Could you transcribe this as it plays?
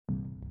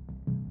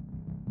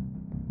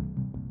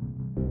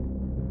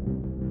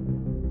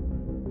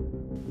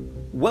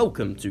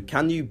Welcome to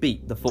Can You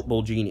Beat the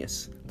Football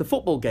Genius? The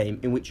football game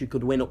in which you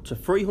could win up to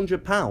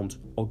 £300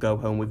 or go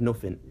home with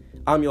nothing.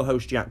 I'm your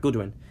host Jack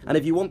Goodwin, and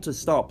if you want to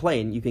start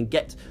playing, you can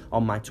get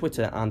on my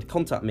Twitter and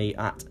contact me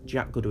at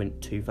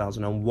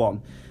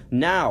jackgoodwin2001.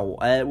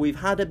 Now, we've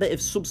had a bit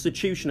of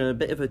substitution and a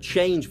bit of a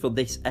change for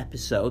this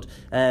episode.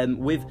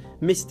 With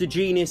Mr.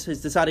 Genius has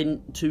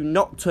decided to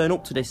not turn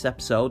up to this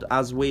episode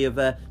as we have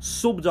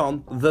subbed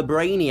on the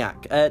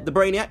Brainiac. The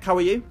Brainiac, how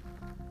are you?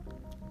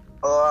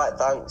 Alright,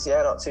 thanks.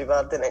 Yeah, not too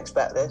bad. Didn't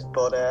expect this,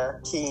 but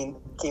keen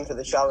for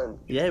the challenge.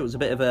 Yeah, it was a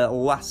bit of a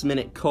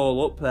last-minute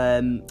call-up,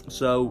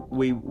 so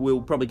we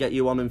will probably get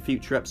you on in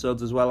future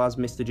episodes as well as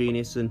Mr.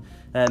 Genius and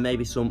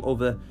maybe some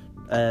other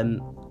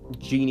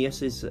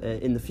geniuses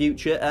in the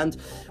future. And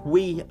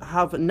we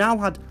have now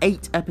had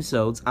 8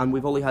 episodes and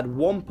we've only had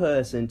one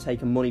person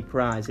take a money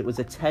prize. It was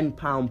a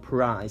 £10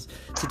 prize.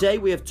 Today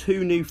we have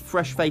 2 new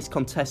fresh-faced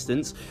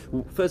contestants.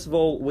 First of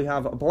all, we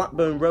have a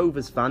Blackburn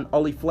Rovers fan,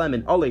 Ollie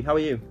Fleming. Ollie, how are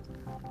you?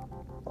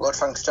 Good,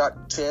 thanks, Jack.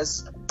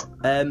 Cheers.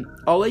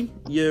 Ollie,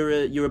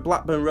 you're a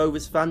Blackburn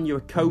Rovers fan. You're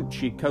a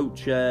coach. You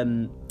coach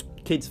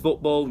kids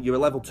football. You're a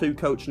level 2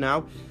 coach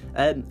now.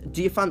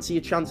 Do you fancy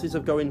your chances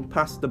of going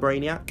past the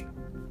Brainiac?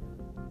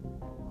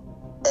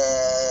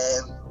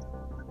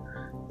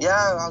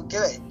 Yeah, I'll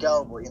give it a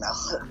go, but you know.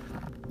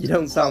 You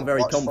don't sound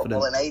very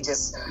confident. In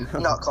ages,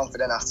 not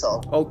confident at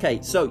all. Okay,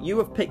 so you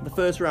have picked the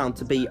first round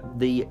to be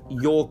the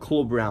Your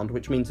Club round,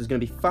 which means there's going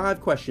to be 5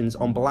 questions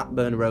on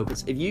Blackburn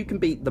Rovers. If you can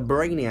beat the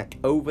Brainiac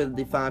over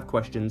the 5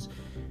 questions,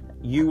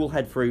 you will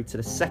head through to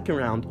the second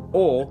round,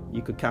 or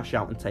you could cash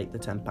out and take the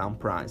 £10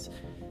 prize.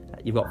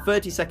 You've got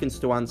 30 seconds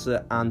to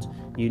answer, and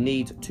you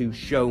need to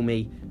show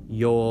me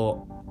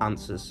your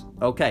answers.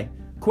 Okay,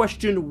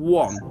 question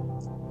 1.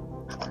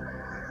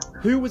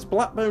 Who was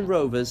Blackburn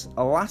Rovers'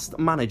 last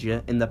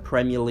manager in the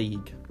Premier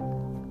League?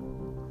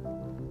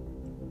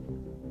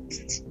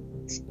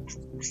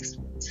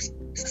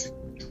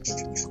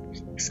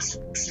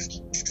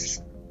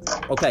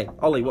 Okay,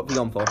 Ollie, what have you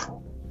gone for?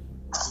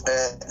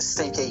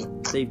 Steve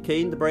Keane. Steve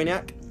Keane, the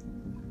Brainiac? I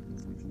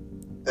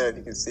don't know if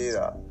you can see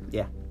that.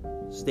 Yeah,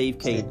 Steve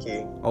Keane.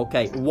 Steve Keane.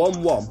 Okay,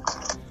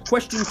 1-1.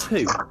 Question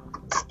 2.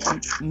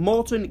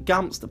 Morten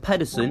Gamst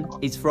Pedersen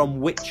is from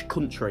which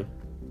country?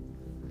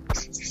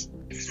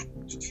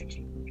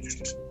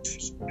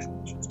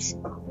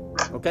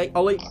 Okay,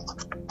 Ollie?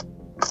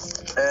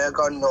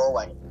 Go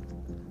Norway.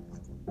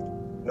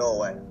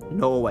 Norway.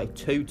 Norway,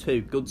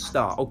 2-2. Good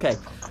start. Okay,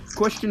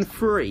 question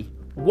 3.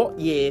 What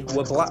year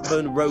were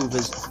Blackburn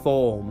Rovers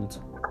formed?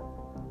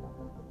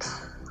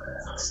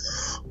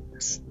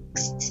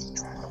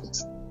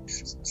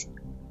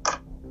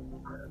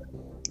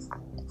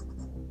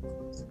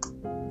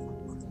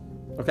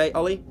 Okay,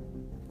 Ollie?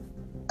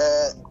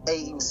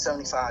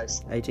 1875.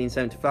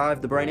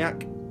 1875, the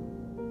Brainiac?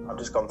 I've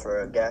just gone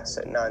for a guess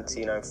at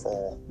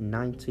 1904.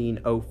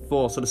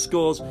 1904. So the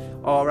scores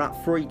are at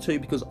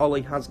 3-2 because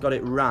Ollie has got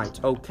it right.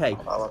 Okay.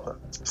 I'll have it.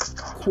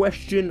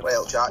 Question... Wait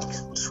up, Jack.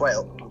 Just wait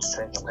up. I'm just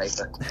changing the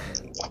paper.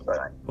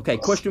 Right. Okay,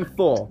 question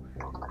 4.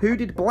 Who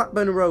did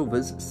Blackburn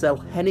Rovers sell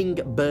Henning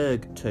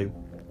Berg to?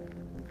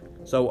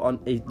 So on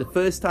the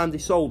first time they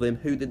sold him,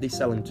 who did they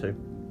sell him to?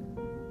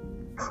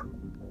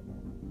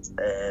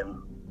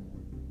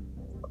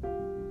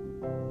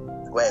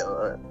 Wait.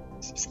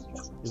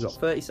 You've got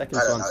 30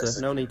 seconds to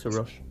answer. No need to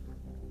rush.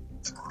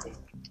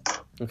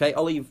 Okay,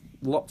 Ollie, you've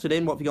locked it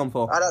in. What have you gone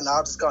for? I don't know.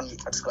 I've just gone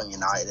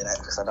United in it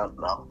because I don't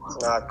know.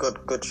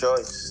 Good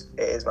choice.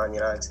 It is Man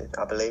United,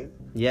 I believe.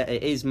 Yeah,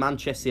 it is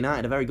Manchester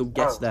United. A very good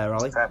guess there,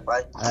 Ollie. Fair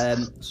play.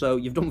 So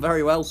you've done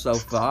very well so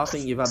far. I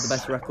think you've had the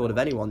best record of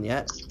anyone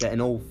yet, getting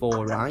all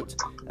 4 right.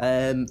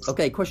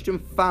 Okay, question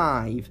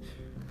 5.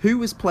 Who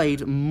has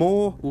played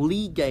more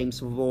league games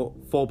for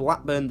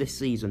Blackburn this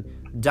season?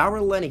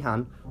 Darrell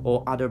Lenihan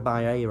or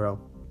Adebayo?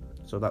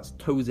 So that's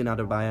Tosin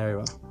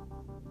Adebayo.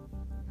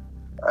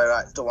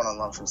 Alright, the one on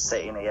loan from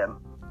City again.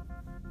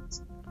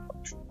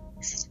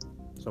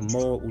 So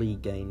more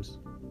league games.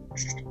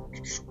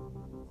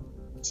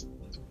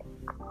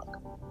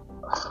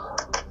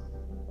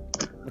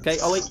 Okay,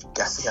 Ollie?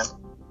 Guess again.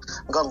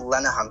 I've got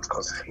Lenihan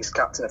because he's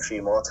captain a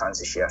few more times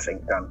this year, I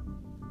think, than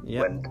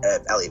when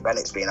Elliot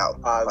Bennett's been out.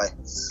 I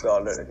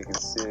don't know if you can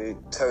see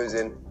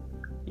Tosin.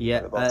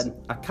 Yeah,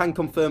 I can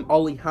confirm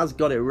Ollie has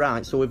got it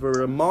right. So with a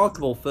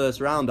remarkable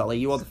first round, Ollie,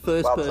 you are the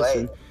first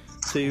person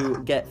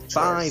to get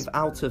 5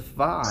 out of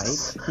 5,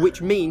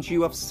 which means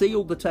you have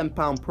sealed the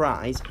 £10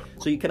 prize.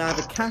 So you can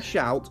either cash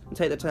out and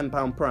take the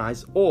 £10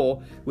 prize,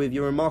 or with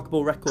your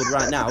remarkable record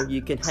right now,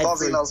 you can head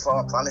through.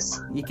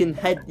 You can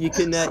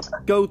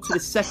go to the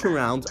second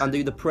round and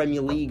do the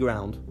Premier League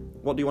round.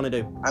 What do you want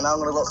to do? And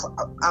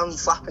I'm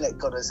flapping it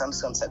good as I'm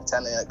just going to take the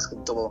 10 in it because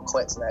double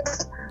quits in it.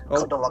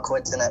 Double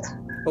quits in it.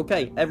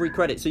 Okay, every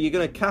credit. So you're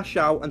going to cash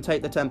out and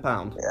take the £10?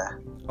 Yeah.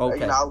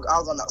 Okay. I'll go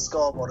on that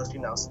scoreboard, as you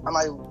know. Am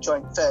I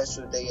joint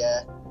first with the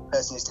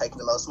person who's taking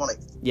the most money?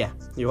 Yeah,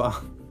 you are.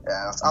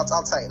 Yeah, I'll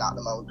take that at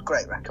the moment.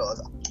 Great record.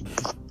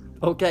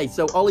 Okay,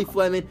 so Ollie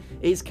Fleming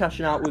is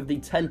cashing out with the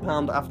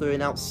 £10 after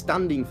an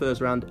outstanding first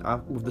round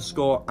with the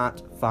score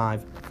at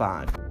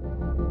 5-5.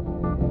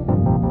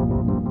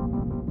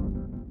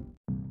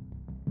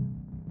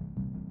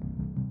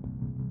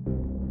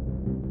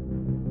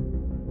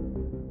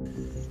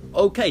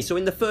 Okay, so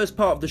in the first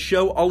part of the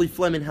show, Ollie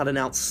Fleming had an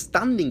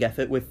outstanding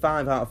effort with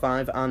 5 out of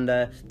 5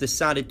 and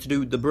decided to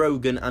do the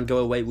Brogan and go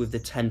away with the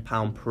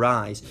 £10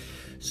 prize.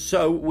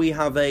 So we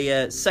have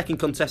a second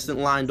contestant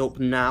lined up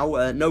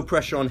now. No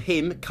pressure on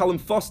him. Callum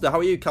Foster, how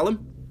are you,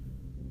 Callum?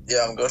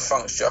 Yeah, I'm good,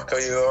 thanks, Jack. Are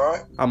you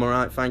alright? I'm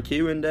alright, thank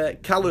you. And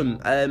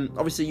Callum,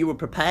 obviously you were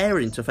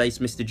preparing to face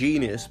Mr.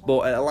 Genius,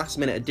 but at a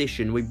last-minute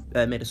addition, we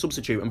made a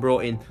substitute and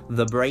brought in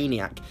the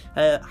Brainiac.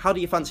 How do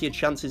you fancy your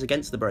chances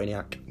against the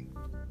Brainiac?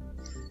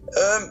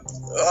 I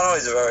know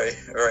he's a very,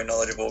 very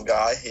knowledgeable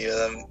guy. He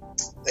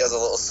has a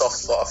little soft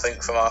spot, I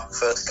think, for my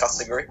first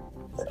category.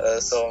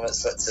 So I'm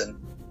expecting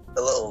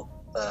a little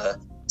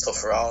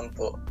tough round,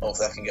 but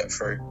hopefully I can get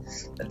through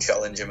and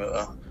challenge him at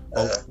a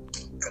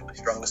probably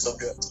stronger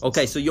subject.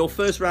 Okay, so your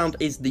first round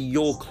is the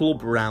Your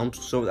Club round,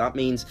 so that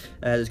means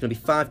there's going to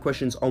be 5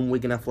 questions on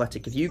Wigan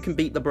Athletic. If you can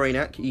beat the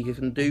Brainiac, you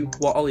can do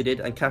what Ollie did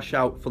and cash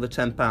out for the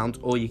 £10,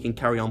 or you can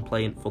carry on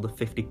playing for the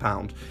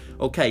 £50.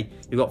 Okay,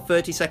 you've got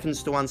 30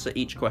 seconds to answer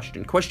each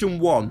question. Question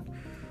 1.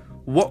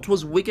 What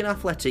was Wigan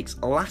Athletic's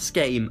last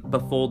game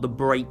before the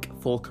break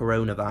for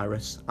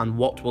coronavirus, and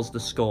what was the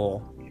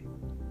score?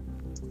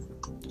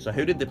 So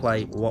who did they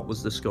play? What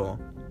was the score?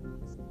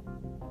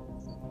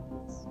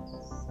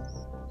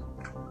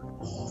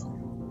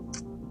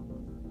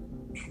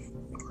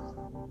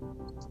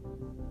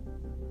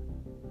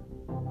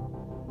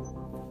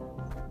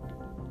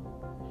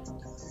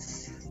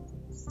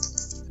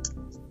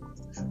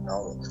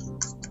 No.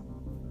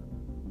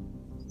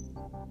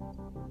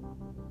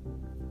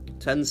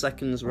 10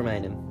 seconds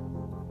remaining.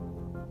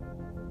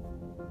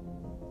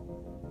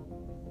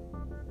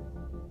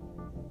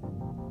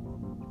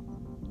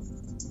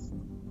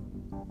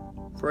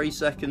 Three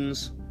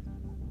seconds.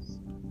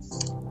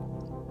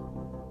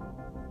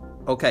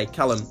 Okay,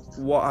 Callum,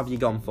 what have you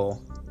gone for? I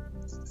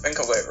think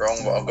I got it wrong,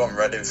 but I've gone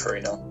Reading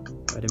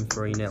 3-0. Reading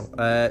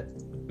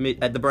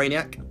 3-0. The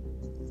Brainiac?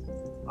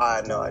 I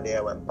have no idea.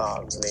 I went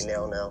Barnsley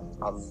 0-0.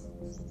 I'm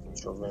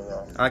struggling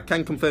there. I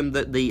can confirm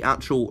that the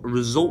actual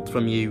result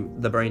from you,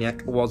 the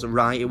Brainiac, was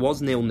right. It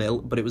was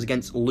 0-0, but it was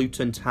against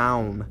Luton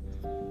Town.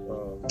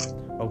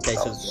 Okay,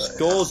 so the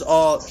scores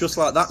are, just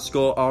like that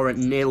score, are at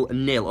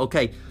 0-0.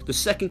 Okay, the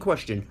second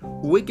question.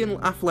 Wigan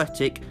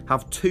Athletic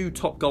have 2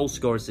 top goal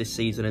scorers this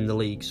season in the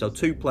league. So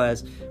 2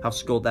 players have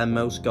scored their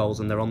most goals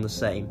and they're on the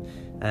same.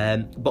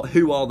 But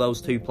who are those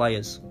 2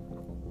 players?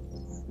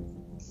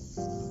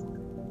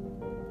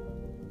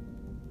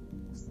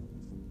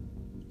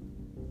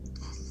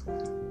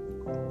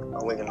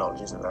 My Wigan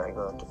knowledge isn't very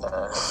good.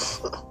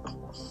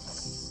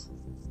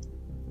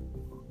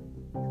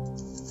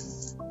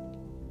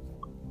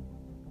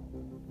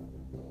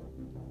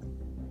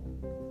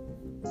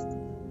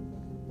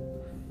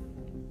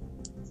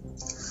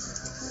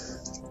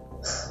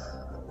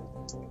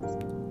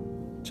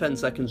 10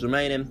 seconds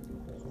remaining.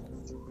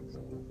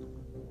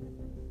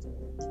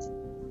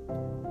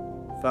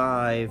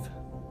 5,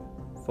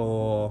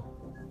 4,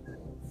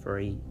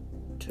 3,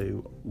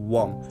 2,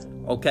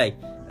 1. Okay,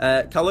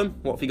 Callum,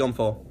 what have you gone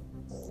for?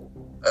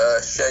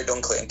 Shay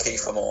Dunkley and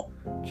Kiefer Moore.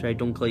 Shay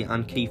Dunkley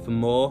and Kiefer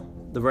Moore.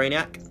 The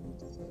Brainiac?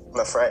 I'm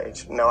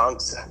afraid, no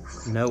answer.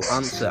 No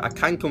answer. I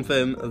can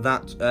confirm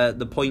that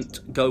the point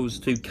goes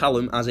to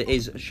Callum, as it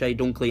is Shay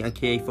Dunkley and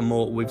Kiefer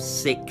Moore with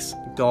 6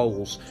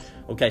 goals.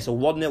 Okay, so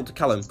 1-0 to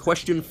Callum.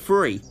 Question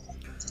 3.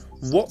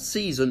 What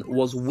season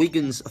was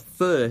Wigan's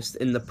first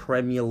in the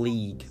Premier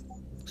League?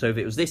 So if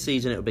it was this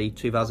season, it would be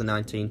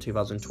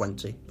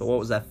 2019-2020. But what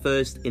was their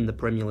first in the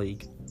Premier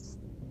League?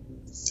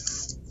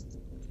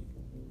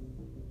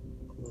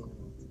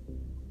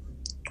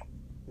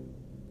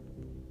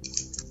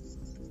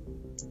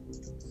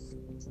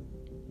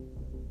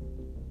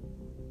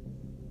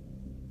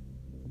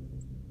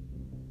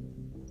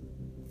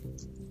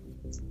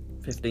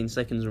 Fifteen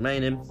seconds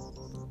remaining.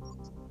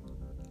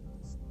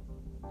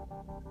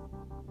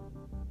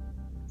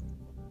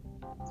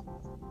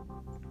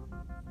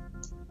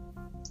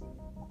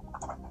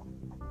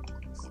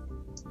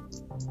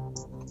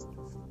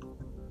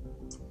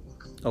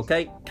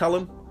 Okay,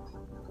 Callum?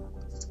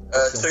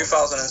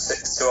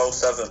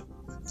 2006-07.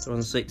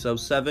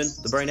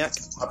 2006-07, the Brainiac?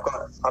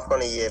 I've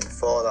gone a year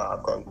before that.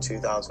 I've gone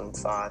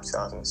 2005,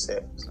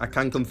 2006. I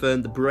can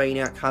confirm the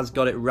Brainiac has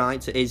got it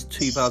right. It is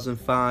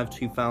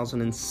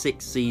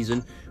 2005-2006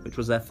 season, which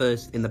was their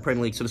first in the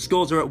Premier League. So the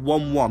scores are at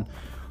 1-1.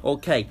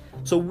 Okay,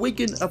 so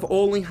Wigan have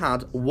only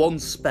had 1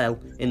 spell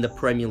in the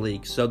Premier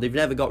League, so they've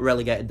never got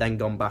relegated, then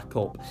gone back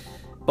up.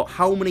 But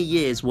how many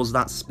years was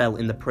that spell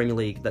in the Premier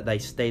League that they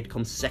stayed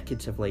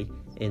consecutively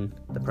in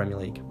the Premier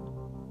League?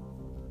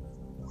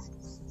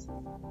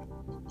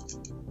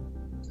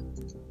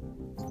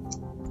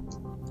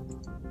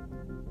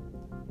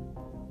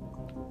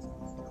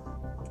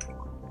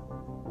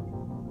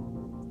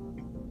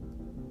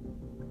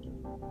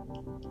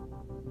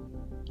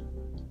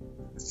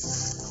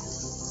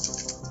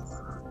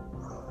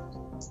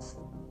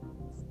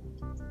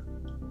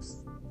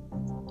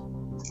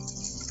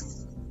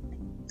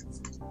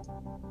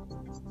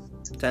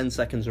 Ten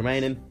seconds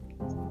remaining.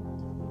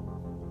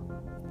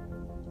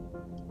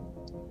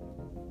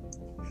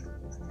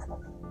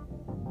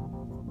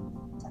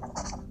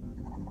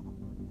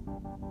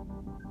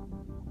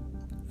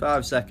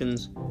 Five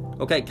seconds.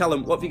 Okay,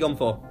 Callum, what have you gone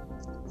for?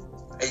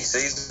 8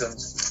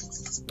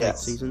 seasons. Yeah. 8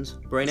 seasons.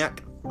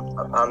 Brainiac?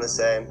 I'm the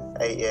same.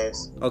 8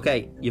 years.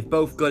 Okay, you've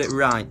both got it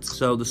right.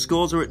 So the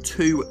scores are at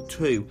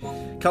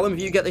 2-2. Callum,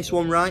 if you get this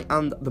one right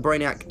and the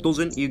Brainiac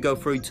doesn't, you go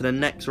through to the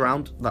next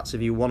round. That's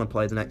if you want to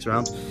play the next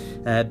round.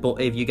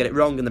 But if you get it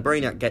wrong and the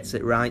Brainiac gets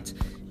it right,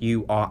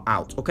 you are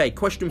out. Okay,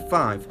 question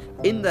 5.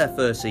 In their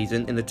first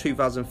season, in the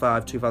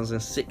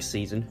 2005-2006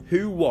 season,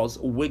 who was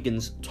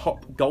Wigan's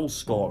top goal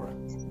scorer?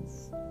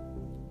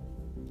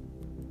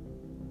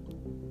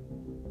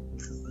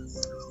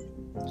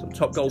 So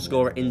top goal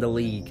scorer in the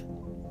league.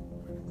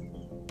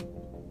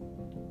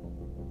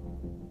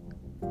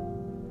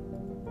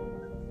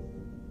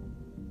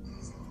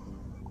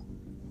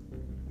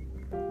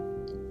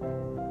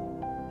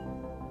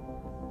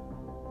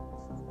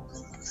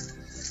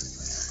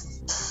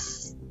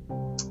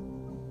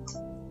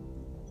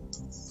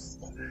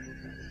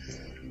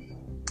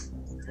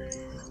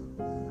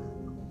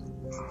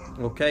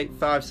 Okay,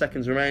 5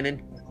 seconds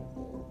remaining.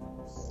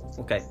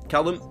 Okay,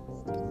 Callum,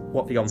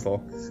 what have you gone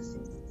for?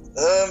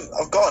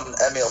 I've got an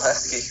Emil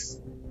Heskey.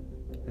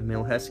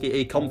 Emil Heskey. Are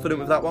you confident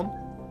with that one?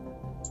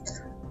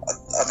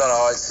 I don't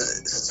know,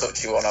 it's a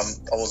touchy one. I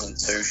wasn't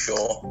too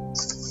sure.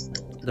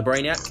 The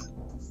Brainiac?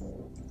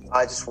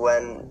 I just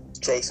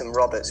went Jason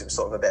Roberts. It was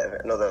sort of a bit of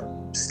another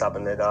stab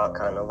in the dark,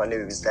 kind of. I knew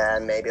he was there,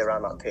 maybe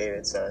around that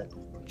period. So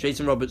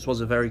Jason Roberts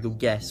was a very good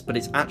guess, but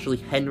it's actually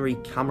Henry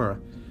Camara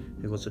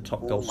who was the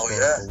top goal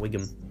scorer for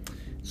Wigan.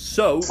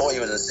 So, I thought he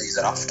was the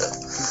season after.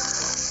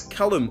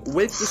 Callum,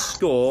 with the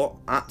score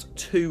at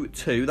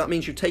 2-2, that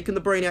means you've taken the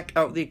Brainiac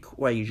out of the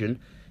equation.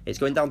 It's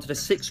going down to the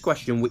 6th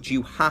question, which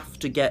you have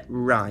to get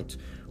right.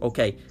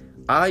 Okay,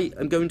 I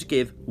am going to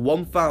give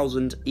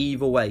 1,000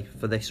 either way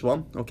for this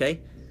one, okay?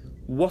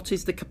 What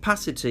is the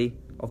capacity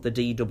of the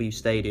DW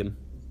Stadium?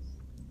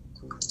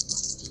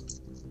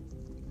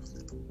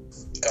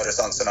 Can I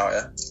just answer now,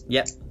 yeah?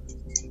 Yep.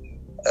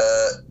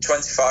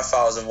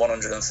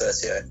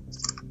 25,138.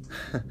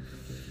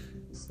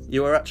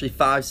 You are actually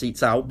 5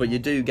 seats out, but you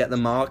do get the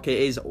mark. It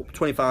is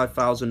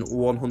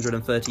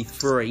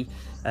 25,133.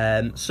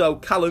 So,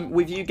 Callum,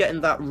 with you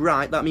getting that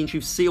right, that means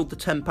you've sealed the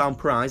 £10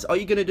 prize. Are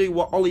you going to do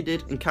what Ollie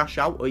did and cash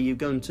out, or are you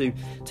going to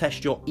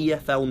test your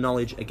EFL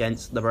knowledge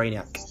against the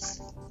Brainiac?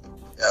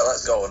 Yeah,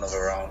 let's go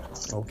another round.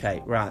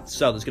 Okay, right.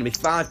 So, there's going to be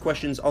 5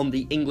 questions on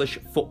the English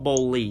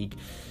Football League.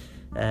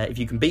 If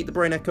you can beat the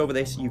Brainiac over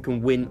this, you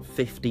can win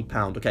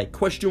 £50. Okay,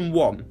 question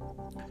 1.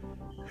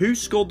 Who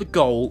scored the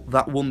goal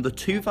that won the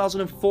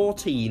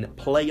 2014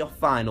 playoff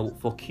final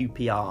for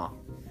QPR?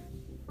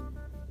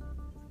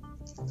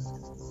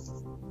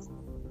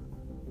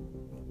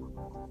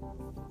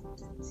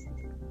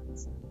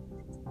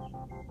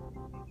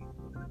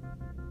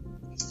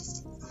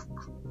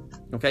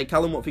 Okay,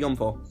 Callum, what have you gone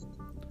for?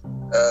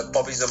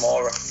 Bobby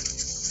Zamora.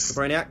 The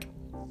Brainiac?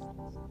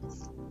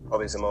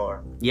 Bobby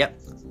Zamora. Yep,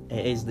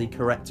 it is the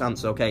correct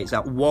answer. Okay, it's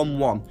at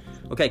 1-1.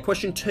 Okay,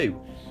 question 2.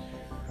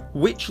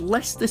 Which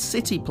Leicester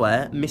City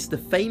player missed the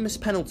famous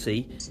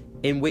penalty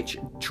in which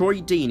Troy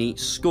Deeney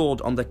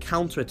scored on the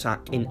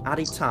counter-attack in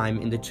added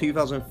time in the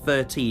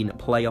 2013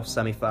 playoff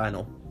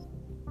semi-final?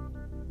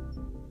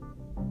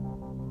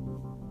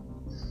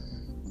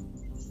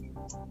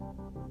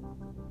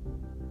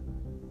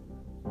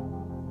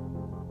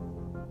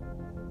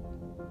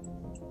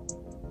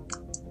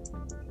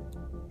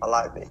 I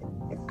like that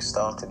you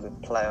started with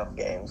playoff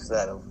games.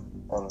 They're the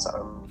ones that I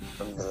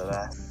remember the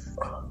best.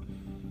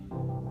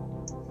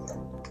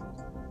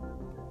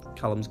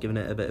 Callum's giving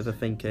it a bit of a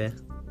think here.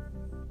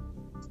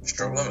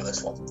 Struggling with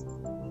this one.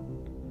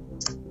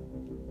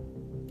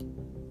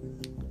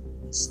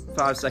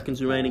 5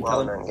 seconds remaining,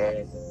 Callum. Well-known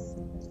game.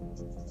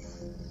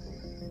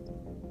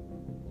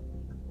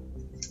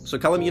 So,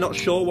 Callum, you're not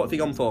sure? What have you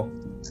gone for?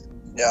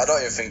 Yeah, I don't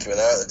even think you were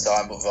there at the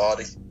time, but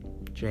Vardy.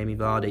 Jamie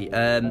Vardy.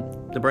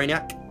 The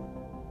Brainiac?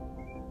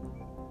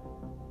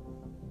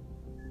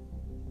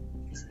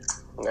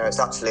 No,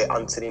 it's actually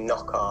Anthony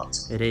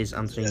Knockaert. It is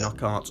Anthony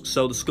Knockaert.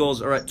 So the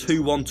scores are at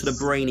 2-1 to the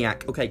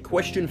Brainiac. Okay,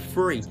 question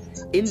 3.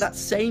 In that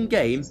same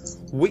game,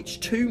 which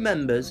 2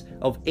 members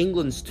of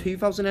England's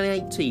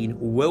 2018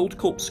 World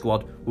Cup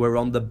squad were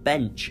on the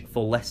bench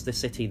for Leicester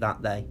City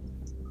that day?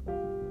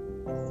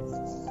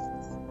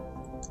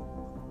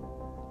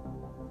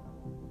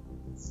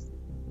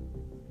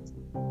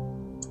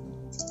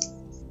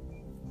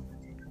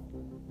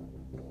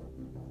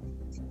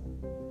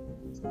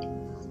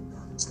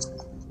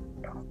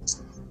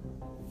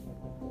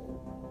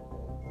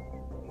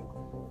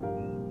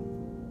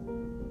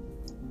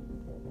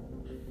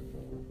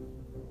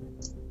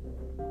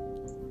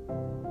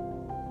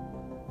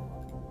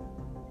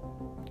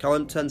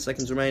 Callum, 10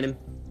 seconds remaining.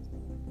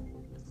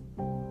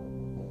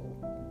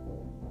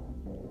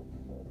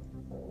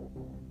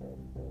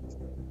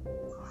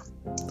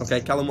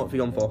 Okay, Callum, what have you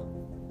gone for?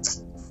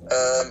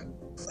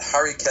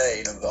 Harry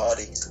Kane and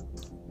Vardy.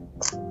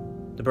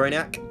 The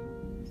Brainiac?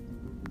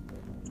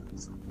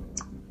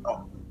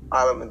 Oh,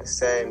 I went with the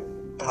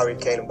same. Harry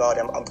Kane and Vardy.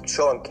 I'm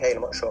sure on Kane,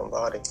 I'm not sure on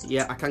Vardy.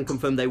 Yeah, I can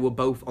confirm they were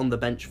both on the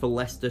bench for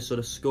Leicester, so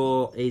the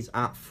score is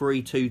at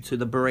 3-2 to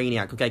the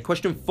Brainiac. Okay,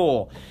 question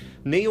 4.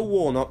 Neil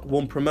Warnock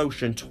won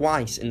promotion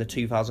twice in the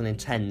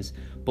 2010s,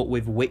 but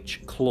with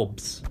which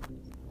clubs?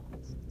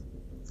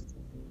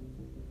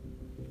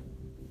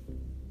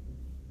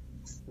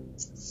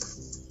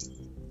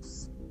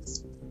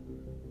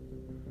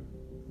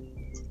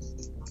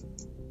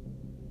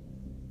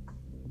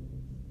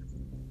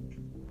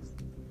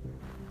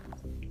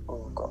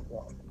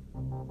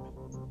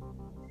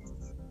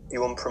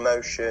 You won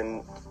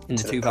promotion in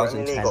the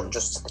 2010s.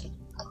 Just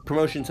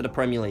promotion to the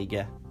Premier League,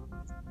 yeah.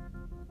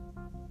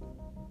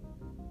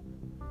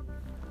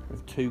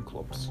 With 2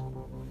 clubs.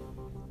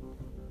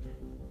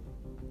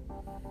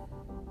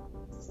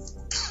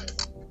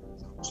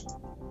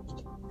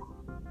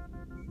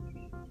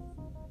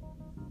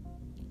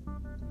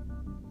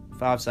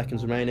 Five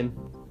seconds remaining.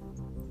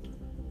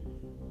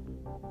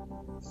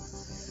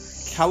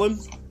 Callum,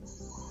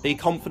 are you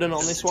confident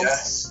on this one?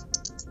 Yes.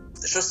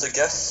 It's just a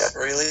guess,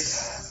 really.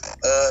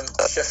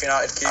 Sheffield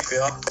United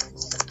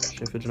QPR.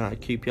 Sheffield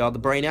United QPR. The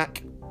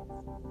Brainiac?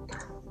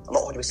 I'm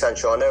not 100%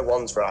 sure. I know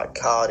one's right,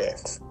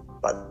 Cardiff.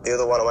 But the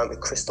other one I went with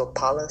Crystal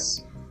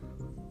Palace.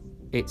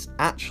 It's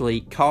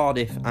actually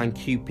Cardiff and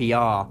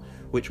QPR,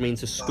 which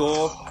means the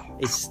score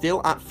is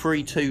still at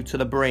 3-2 to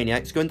the Brainiac.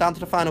 It's going down to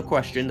the final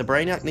question. The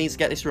Brainiac needs to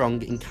get this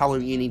wrong, and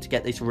Callum, you need to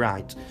get this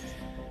right.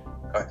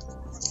 Okay.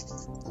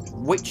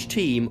 Which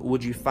team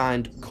would you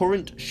find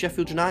current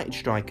Sheffield United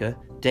striker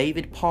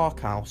David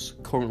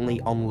Parkhouse currently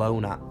on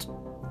loan at?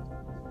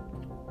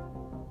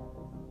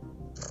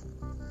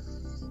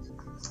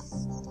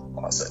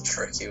 That's a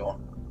tricky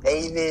one.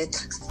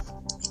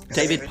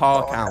 David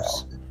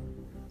Parkhouse.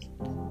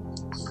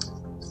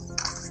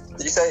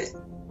 Did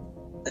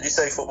you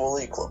say Football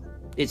League club?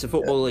 It's a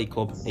Football League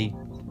club.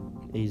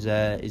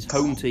 His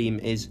home team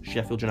is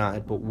Sheffield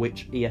United, but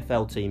which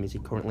EFL team is he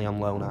currently on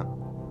loan at?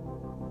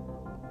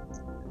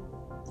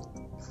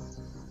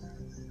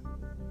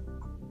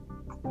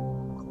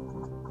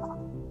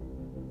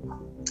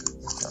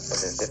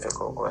 That's a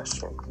difficult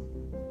question.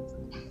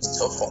 It's a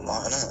tough one,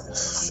 that, isn't it?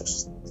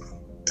 Just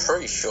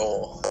pretty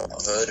sure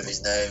I've heard of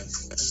his name.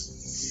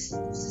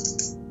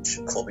 Which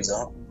club he's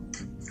at?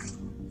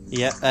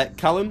 Yeah,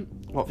 Callum,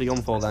 what have you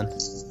gone for then?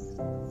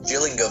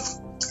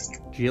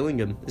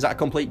 Gillingham. Is that a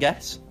complete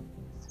guess?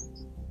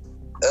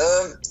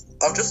 I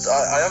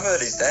have heard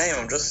his name.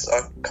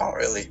 I can't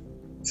really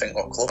think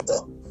what club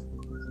though.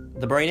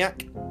 The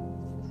Brainiac?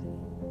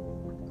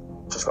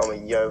 Just gone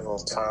with Yeovil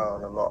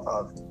Town.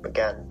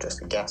 Again,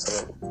 just a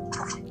guess. I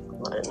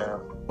don't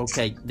know.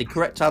 Okay, the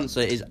correct answer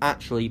is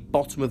actually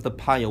bottom of the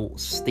pile,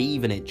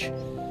 Stevenage.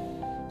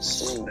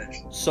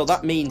 So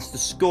that means the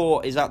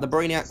score is at the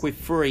Brainiac with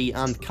 3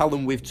 and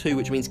Callum with 2,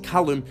 which means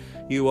Callum,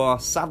 you are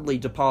sadly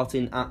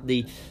departing at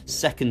the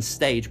second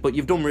stage, but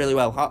you've done really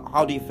well.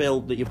 How do you feel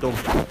that you've done?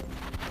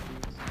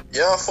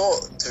 Yeah, I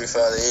thought, to be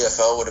fair, the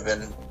EFL would have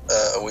been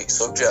a weak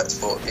subject,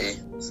 but he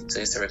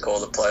seems to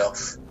recall the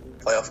playoff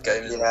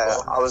games. Yeah,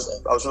 well, I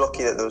was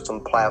lucky that there was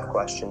some playoff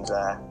questions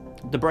there.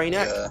 The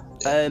Brainiac,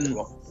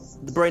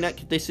 the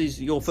Brainiac, this is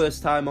your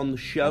first time on the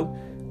show.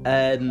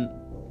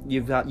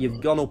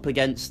 You've gone up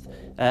against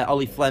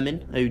Ollie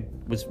Fleming, who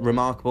was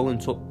remarkable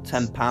and took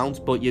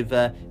 £10, but you've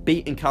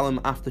beaten Callum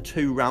after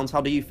 2 rounds.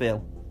 How do you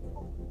feel?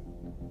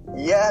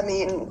 Yeah, I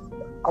mean,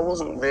 I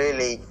wasn't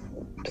really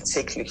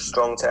particularly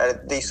strong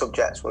to these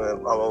subjects. Were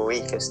my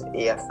weakest,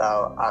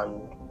 EFL,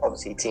 and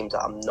obviously teams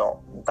that I'm not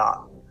that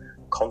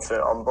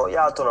confident on. But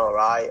yeah, I've done all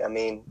right. I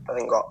mean, I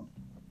think got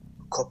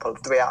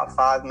 3 out of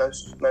 5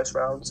 most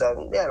rounds.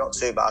 So yeah, not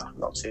too bad.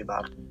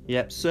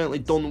 Yeah, certainly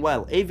done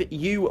well. If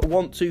you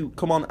want to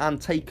come on and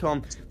take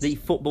on the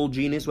Football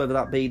Genius, whether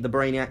that be the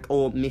Brainiac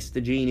or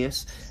Mr.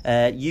 Genius,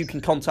 you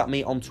can contact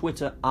me on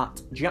Twitter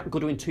at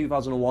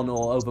JackGoodwin2001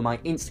 or over my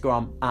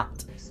Instagram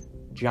at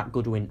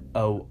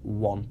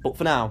JackGoodwin01. But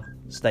for now,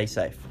 stay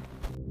safe.